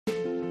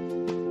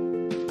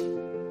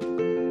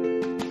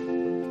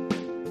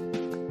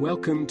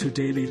Welcome to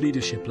Daily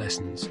Leadership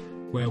Lessons,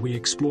 where we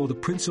explore the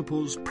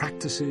principles,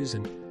 practices,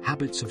 and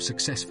habits of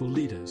successful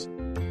leaders.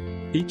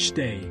 Each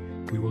day,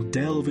 we will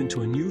delve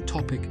into a new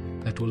topic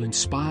that will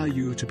inspire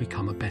you to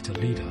become a better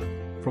leader.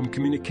 From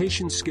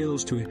communication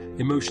skills to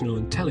emotional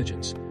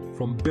intelligence,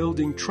 from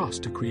building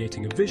trust to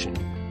creating a vision,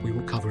 we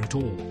will cover it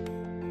all.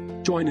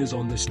 Join us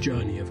on this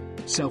journey of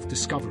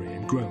self-discovery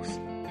and growth.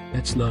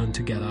 Let's learn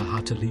together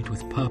how to lead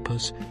with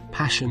purpose,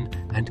 passion,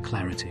 and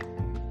clarity.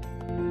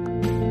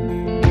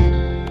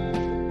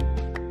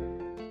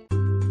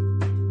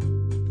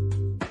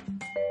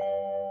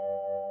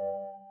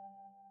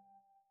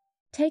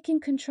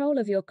 Taking control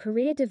of your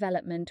career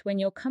development when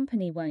your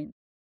company won't.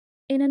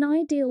 In an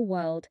ideal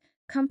world,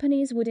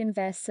 companies would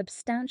invest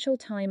substantial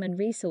time and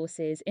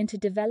resources into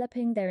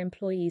developing their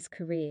employees'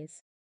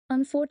 careers.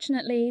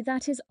 Unfortunately,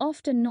 that is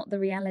often not the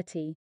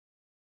reality.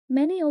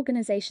 Many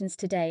organizations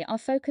today are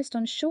focused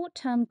on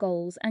short-term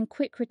goals and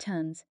quick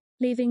returns,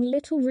 leaving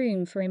little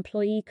room for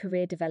employee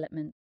career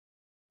development.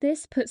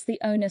 This puts the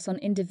onus on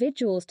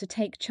individuals to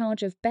take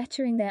charge of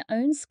bettering their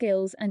own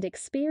skills and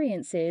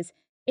experiences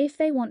if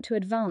they want to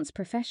advance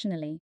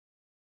professionally.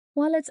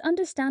 While it's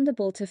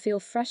understandable to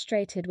feel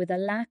frustrated with a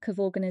lack of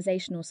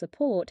organizational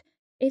support,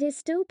 it is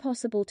still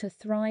possible to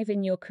thrive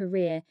in your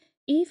career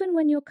even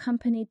when your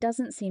company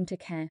doesn't seem to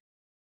care.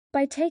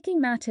 By taking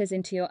matters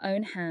into your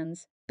own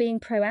hands, being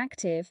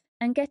proactive,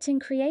 and getting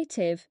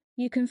creative,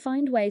 you can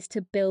find ways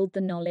to build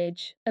the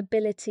knowledge,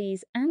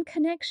 abilities, and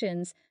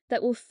connections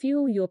that will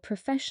fuel your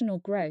professional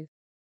growth.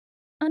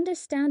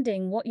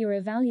 Understanding what you're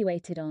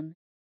evaluated on.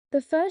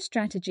 The first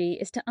strategy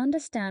is to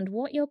understand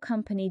what your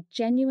company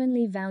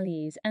genuinely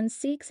values and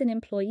seeks in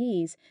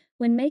employees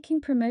when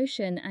making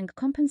promotion and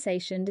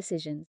compensation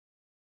decisions.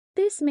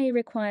 This may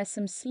require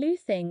some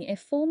sleuthing if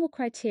formal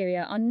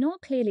criteria are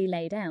not clearly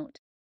laid out.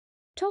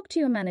 Talk to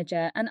your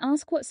manager and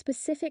ask what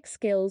specific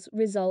skills,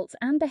 results,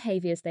 and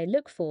behaviors they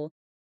look for.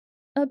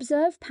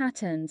 Observe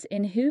patterns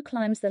in who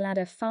climbs the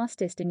ladder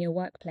fastest in your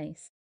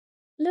workplace.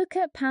 Look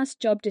at past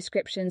job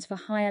descriptions for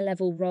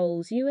higher-level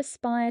roles you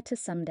aspire to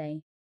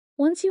someday.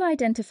 Once you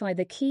identify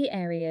the key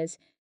areas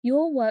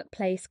your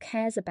workplace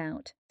cares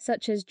about,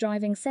 such as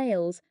driving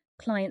sales,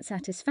 client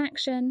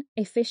satisfaction,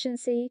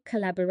 efficiency,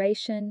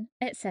 collaboration,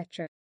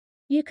 etc.,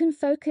 you can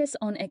focus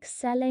on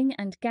excelling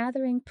and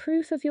gathering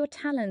proof of your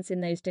talents in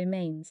those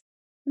domains.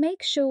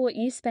 Make sure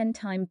you spend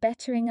time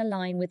bettering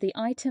align with the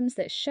items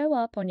that show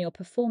up on your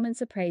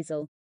performance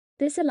appraisal.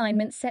 This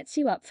alignment sets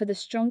you up for the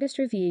strongest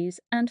reviews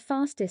and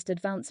fastest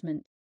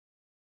advancement.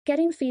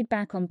 Getting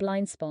feedback on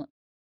blind spot.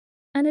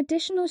 An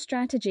additional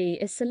strategy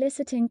is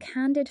soliciting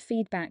candid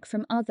feedback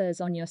from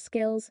others on your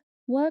skills,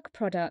 work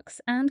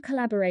products, and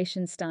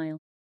collaboration style.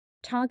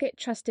 Target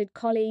trusted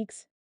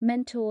colleagues,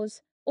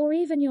 mentors, or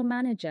even your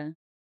manager.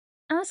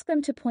 Ask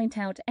them to point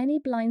out any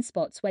blind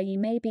spots where you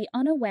may be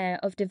unaware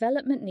of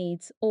development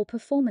needs or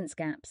performance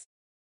gaps.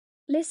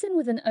 Listen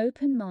with an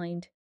open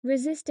mind,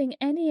 resisting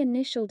any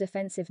initial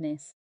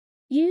defensiveness.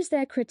 Use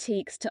their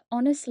critiques to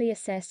honestly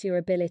assess your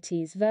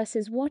abilities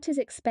versus what is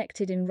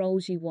expected in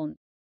roles you want.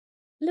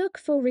 Look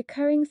for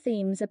recurring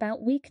themes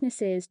about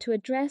weaknesses to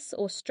address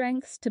or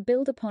strengths to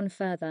build upon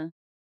further.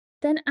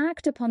 Then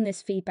act upon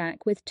this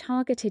feedback with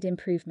targeted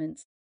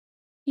improvements.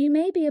 You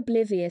may be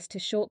oblivious to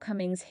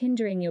shortcomings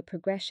hindering your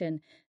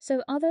progression,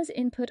 so others'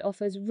 input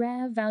offers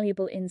rare,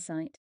 valuable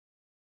insight.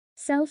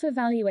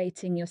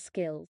 Self-evaluating your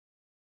skills.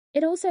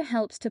 It also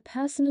helps to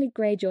personally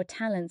grade your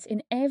talents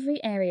in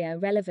every area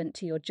relevant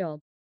to your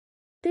job.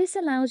 This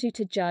allows you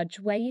to judge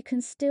where you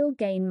can still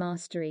gain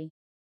mastery.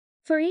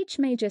 For each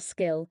major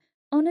skill,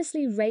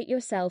 honestly rate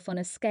yourself on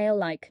a scale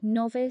like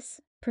novice,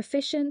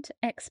 proficient,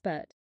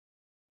 expert.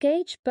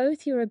 Gauge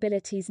both your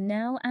abilities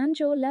now and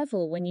your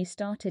level when you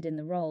started in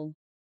the role.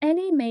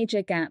 Any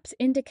major gaps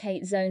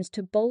indicate zones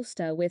to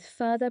bolster with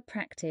further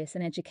practice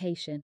and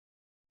education.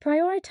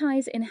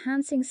 Prioritize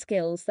enhancing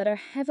skills that are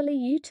heavily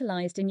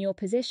utilized in your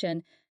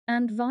position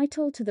and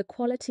vital to the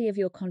quality of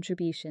your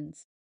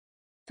contributions.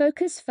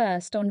 Focus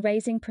first on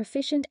raising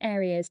proficient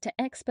areas to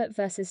expert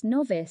versus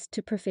novice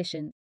to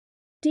proficient.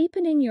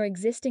 Deepening your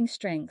existing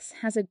strengths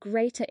has a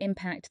greater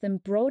impact than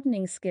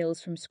broadening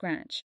skills from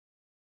scratch.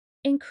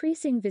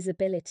 Increasing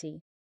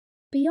visibility.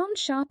 Beyond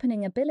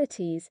sharpening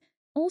abilities,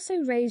 also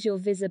raise your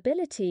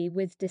visibility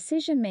with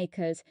decision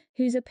makers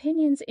whose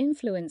opinions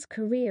influence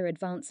career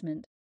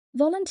advancement.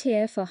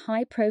 Volunteer for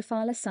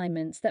high-profile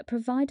assignments that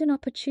provide an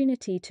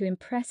opportunity to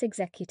impress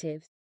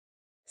executives.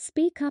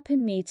 Speak up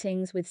in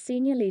meetings with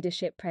senior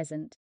leadership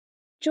present.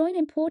 Join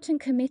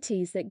important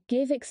committees that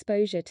give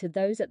exposure to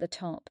those at the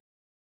top.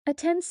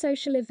 Attend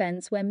social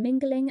events where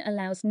mingling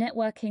allows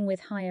networking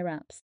with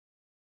higher-ups.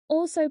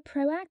 Also,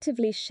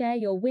 proactively share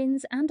your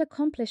wins and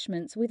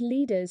accomplishments with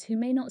leaders who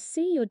may not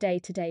see your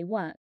day-to-day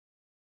work.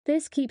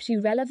 This keeps you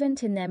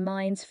relevant in their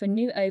minds for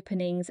new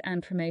openings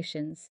and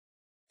promotions.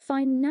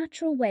 Find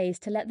natural ways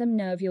to let them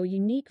know of your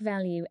unique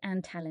value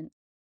and talent.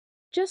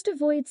 Just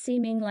avoid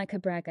seeming like a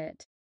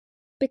braggart.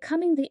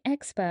 Becoming the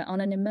expert on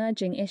an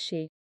emerging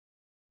issue.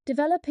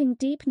 Developing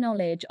deep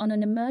knowledge on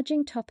an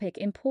emerging topic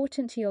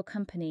important to your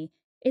company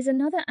is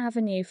another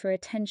avenue for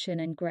attention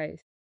and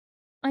growth.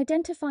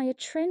 Identify a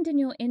trend in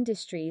your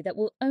industry that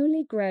will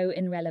only grow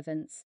in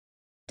relevance.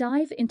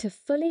 Dive into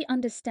fully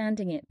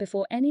understanding it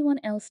before anyone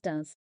else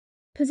does.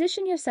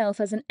 Position yourself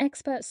as an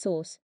expert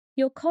source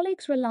your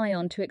colleagues rely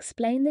on to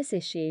explain this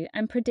issue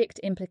and predict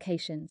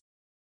implications.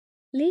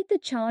 Lead the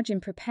charge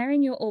in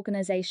preparing your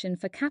organization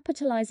for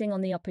capitalizing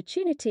on the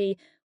opportunity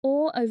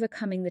or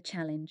overcoming the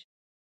challenge.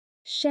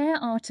 Share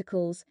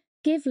articles,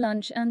 give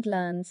lunch and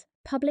learns,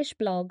 publish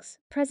blogs,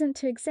 present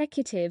to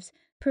executives,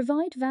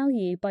 provide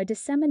value by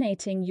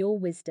disseminating your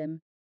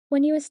wisdom.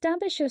 When you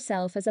establish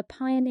yourself as a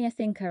pioneer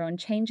thinker on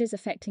changes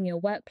affecting your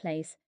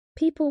workplace,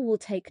 people will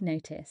take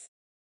notice.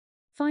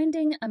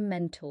 Finding a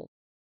mentor.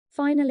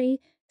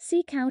 Finally,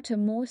 seek out a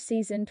more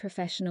seasoned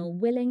professional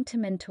willing to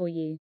mentor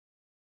you.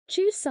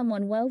 Choose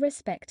someone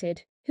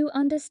well-respected who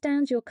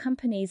understands your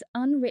company's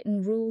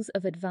unwritten rules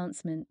of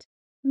advancement.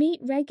 Meet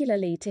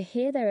regularly to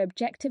hear their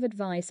objective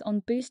advice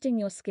on boosting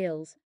your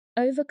skills,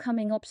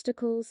 overcoming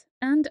obstacles,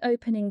 and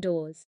opening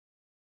doors.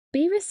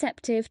 Be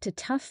receptive to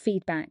tough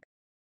feedback.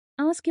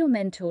 Ask your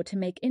mentor to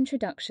make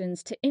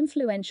introductions to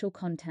influential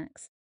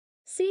contacts.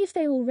 See if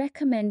they will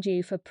recommend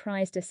you for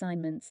prized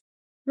assignments.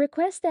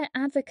 Request their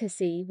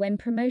advocacy when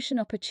promotion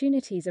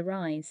opportunities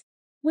arise.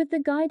 With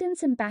the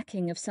guidance and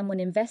backing of someone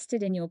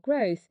invested in your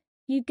growth,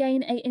 you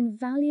gain an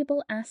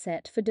invaluable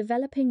asset for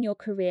developing your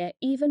career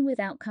even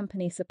without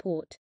company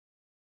support.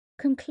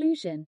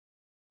 Conclusion.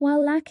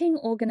 While lacking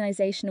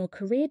organizational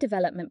career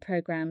development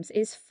programs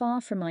is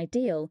far from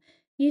ideal,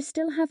 you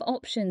still have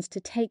options to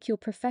take your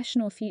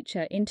professional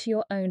future into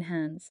your own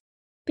hands.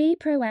 Be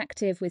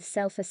proactive with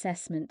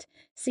self-assessment,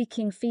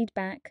 seeking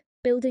feedback,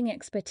 building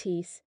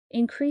expertise,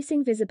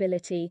 increasing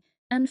visibility,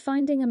 and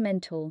finding a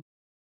mentor.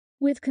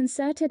 With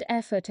concerted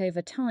effort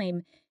over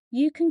time,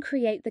 you can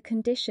create the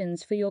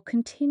conditions for your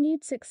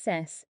continued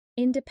success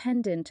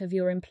independent of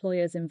your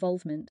employer's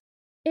involvement.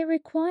 It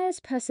requires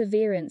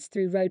perseverance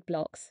through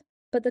roadblocks,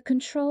 but the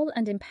control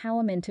and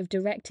empowerment of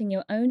directing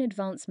your own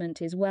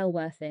advancement is well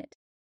worth it.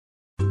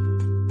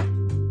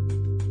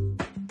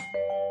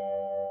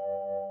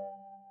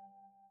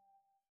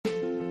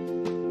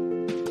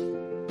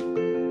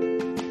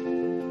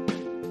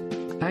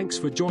 Thanks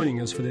for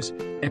joining us for this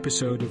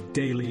episode of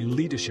Daily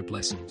Leadership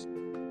Lessons.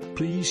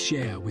 Please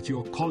share with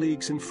your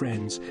colleagues and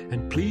friends,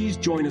 and please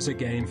join us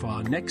again for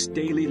our next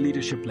Daily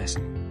Leadership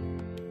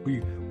Lesson.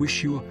 We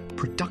wish you a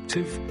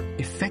productive,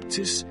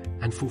 effective,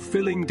 and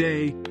fulfilling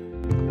day